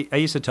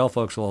used to tell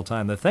folks all the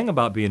time, the thing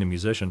about being a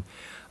musician,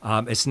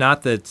 it's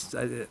not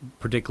that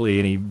particularly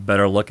any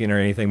better looking or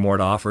anything more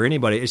to offer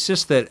anybody. It's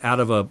just that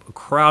out of a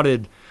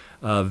crowded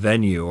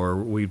venue, or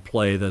we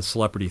play the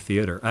Celebrity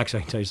Theater. Actually,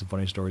 I can tell you some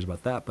funny stories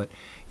about that. But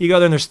you go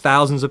there and there's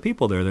thousands of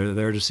people there. They're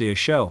there to see a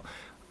show.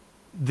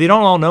 They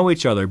don't all know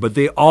each other, but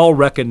they all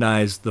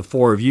recognize the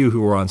four of you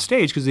who are on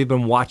stage because they've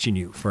been watching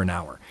you for an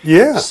hour.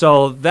 Yeah.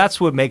 So that's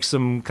what makes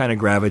them kind of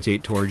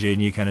gravitate towards you,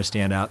 and you kind of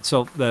stand out.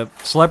 So the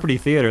Celebrity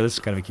Theater, this is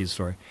kind of a cute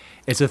story.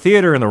 It's a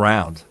theater in the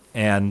round,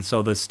 and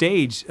so the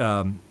stage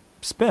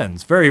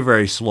spins very,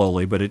 very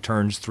slowly, but it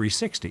turns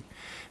 360.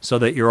 So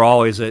that you're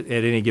always at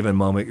any given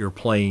moment you're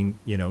playing,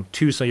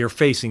 so you're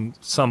facing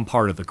some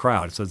part of the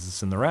crowd, so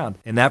it's in the round.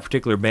 In that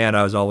particular band,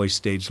 I was always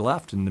stage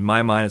left, and in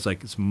my mind, it's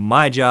like it's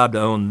my job to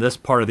own this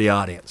part of the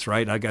audience,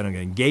 right? I got to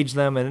engage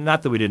them, and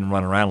not that we didn't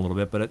run around a little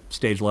bit, but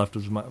stage left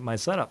was my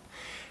setup.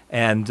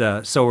 And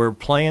so we're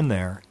playing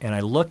there, and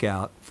I look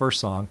out, first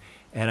song,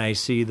 and I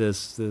see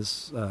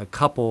this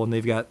couple, and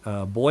they've got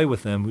a boy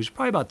with them who's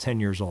probably about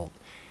 10 years old.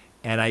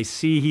 And I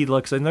see he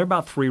looks, and they're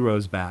about 3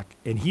 rows back,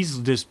 and he's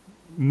just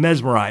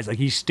mesmerized, like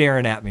he's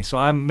staring at me. So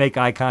I make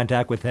eye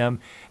contact with him,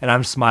 and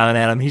I'm smiling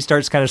at him. He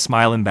starts kind of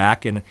smiling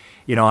back, and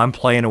I'm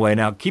playing away.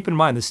 Now, keep in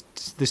mind,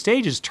 the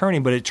stage is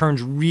turning, but it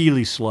turns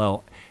really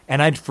slow, and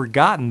I'd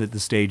forgotten that the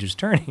stage is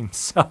turning.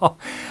 So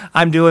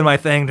I'm doing my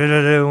thing.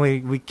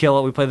 We kill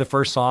it. We play the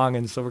first song,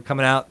 and so we're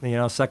coming out.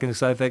 Second,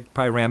 so I think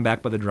probably ran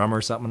back by the drummer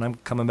or something. And I'm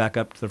coming back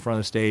up to the front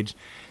of the stage,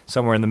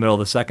 somewhere in the middle of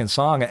the second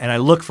song, and I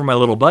look for my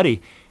little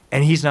buddy.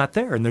 And he's not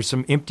there, and there's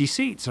some empty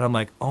seats. And I'm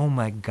like, oh,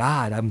 my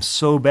God, I'm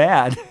so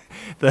bad.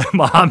 The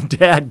mom,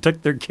 dad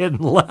took their kid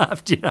and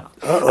left,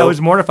 I was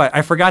mortified.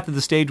 I forgot that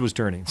the stage was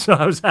turning. So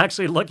I was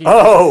actually looking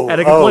at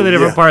a completely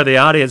different part of the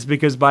audience,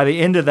 because by the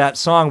end of that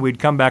song, we'd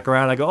come back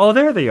around. I go, oh,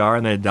 there they are.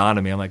 And then it dawned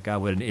on me. I'm like,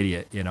 God, what an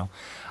idiot,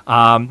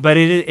 But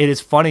it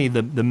is funny,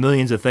 the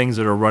millions of things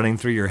that are running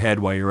through your head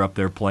while you're up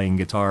there playing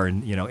guitar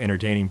and,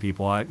 entertaining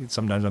people.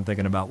 Sometimes I'm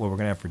thinking about what we're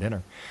going to have for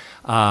dinner.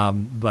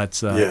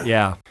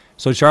 Yeah.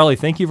 So, Charlie,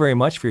 thank you very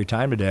much for your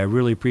time today. I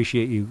really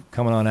appreciate you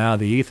coming on Out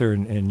of the Ether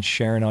and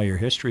sharing all your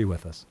history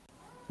with us.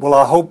 Well,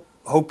 I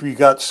hope you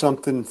got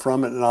something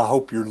from it, and I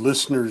hope your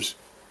listeners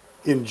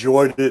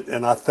enjoyed it.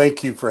 And I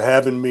thank you for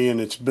having me, and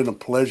it's been a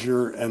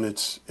pleasure, and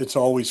it's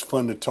always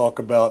fun to talk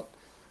about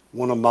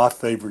one of my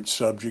favorite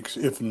subjects,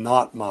 if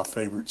not my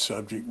favorite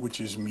subject, which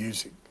is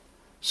music.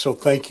 So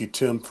thank you,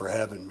 Tim, for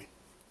having me.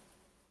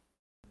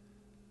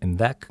 And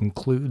that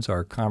concludes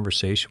our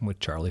conversation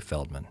with Charlie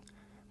Feldman.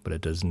 But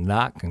it does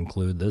not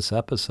conclude this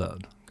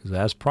episode, because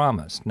as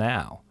promised,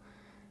 now,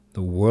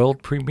 the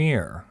world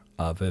premiere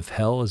of If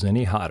Hell Is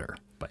Any Hotter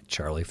by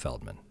Charlie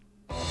Feldman.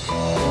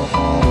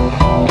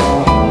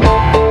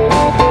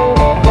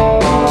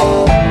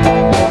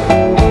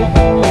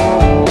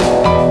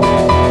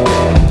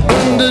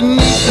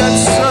 Underneath that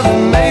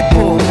southern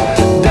maple,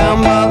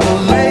 down by the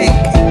lake,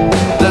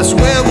 that's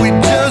where we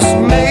just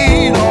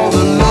made all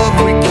the love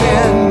we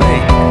can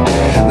make.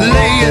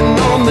 Laying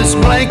on this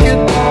blanket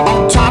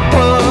on top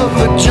of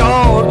the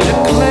Georgia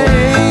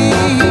clay.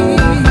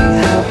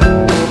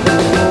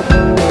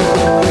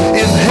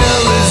 If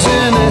hell is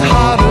any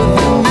hotter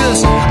than this,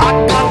 I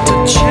got to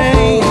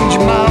change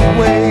my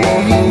ways.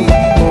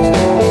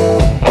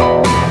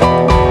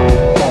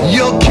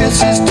 Your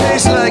kisses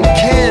taste like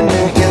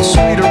candy, get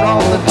sweeter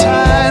all the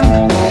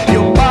time.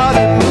 Your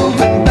body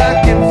moving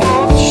back and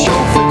forth,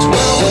 sure fits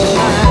well with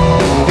mine.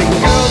 And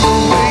girl, the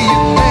way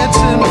you're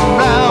dancing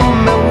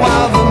around me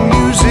while the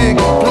music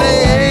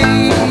plays.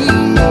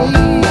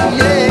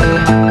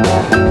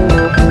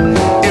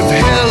 If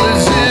hell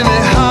is any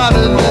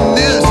hotter than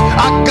this,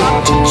 I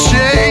got to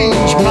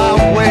change my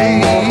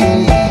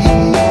ways.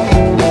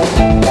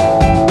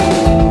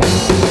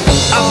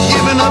 I've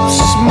given up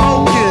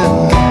smoking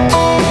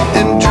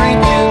and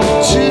drinking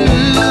too.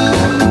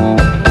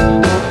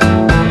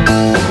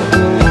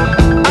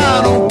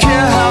 I don't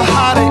care how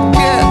hot it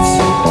gets,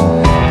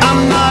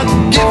 I'm not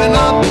giving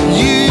up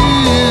you.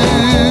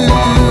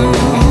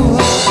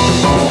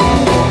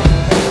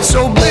 So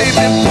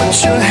baby, put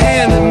your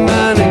hand in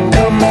mine and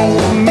come on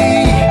with me.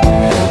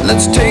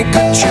 Let's take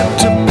a trip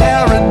to